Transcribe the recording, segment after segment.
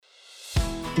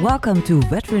Welcome to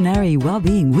Veterinary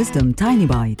Wellbeing Wisdom Tiny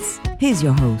Bites. Here's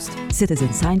your host,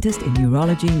 citizen scientist in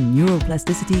neurology,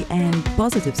 neuroplasticity, and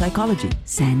positive psychology,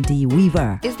 Sandy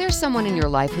Weaver. Is there someone in your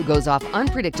life who goes off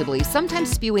unpredictably,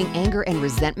 sometimes spewing anger and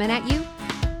resentment at you?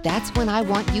 That's when I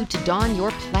want you to don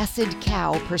your placid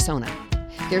cow persona.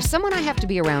 There's someone I have to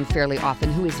be around fairly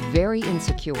often who is very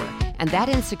insecure, and that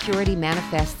insecurity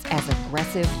manifests as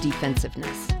aggressive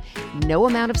defensiveness. No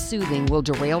amount of soothing will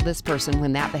derail this person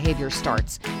when that behavior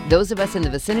starts. Those of us in the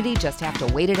vicinity just have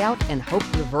to wait it out and hope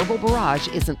the verbal barrage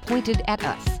isn't pointed at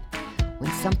us. When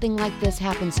something like this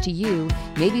happens to you,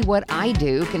 maybe what I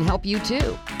do can help you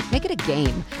too. Make it a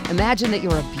game. Imagine that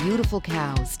you're a beautiful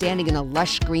cow standing in a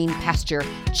lush green pasture,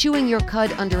 chewing your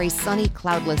cud under a sunny,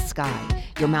 cloudless sky.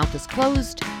 Your mouth is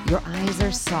closed, your eyes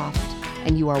are soft,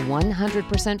 and you are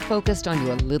 100% focused on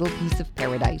your little piece of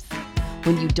paradise.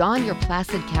 When you don your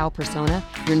placid cow persona,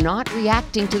 you're not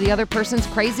reacting to the other person's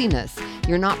craziness.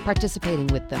 You're not participating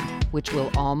with them, which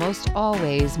will almost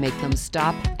always make them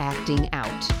stop acting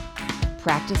out.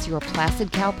 Practice your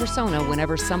placid cow persona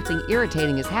whenever something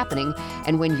irritating is happening,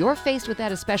 and when you're faced with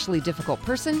that especially difficult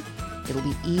person, it'll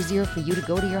be easier for you to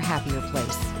go to your happier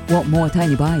place. Want more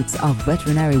tiny bites of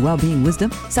veterinary well-being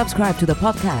wisdom? Subscribe to the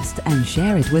podcast and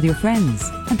share it with your friends.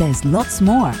 And there's lots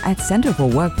more at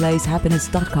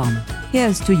centerforworkplacehappiness.com.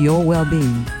 Here's to your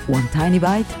well-being, one tiny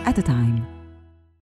bite at a time.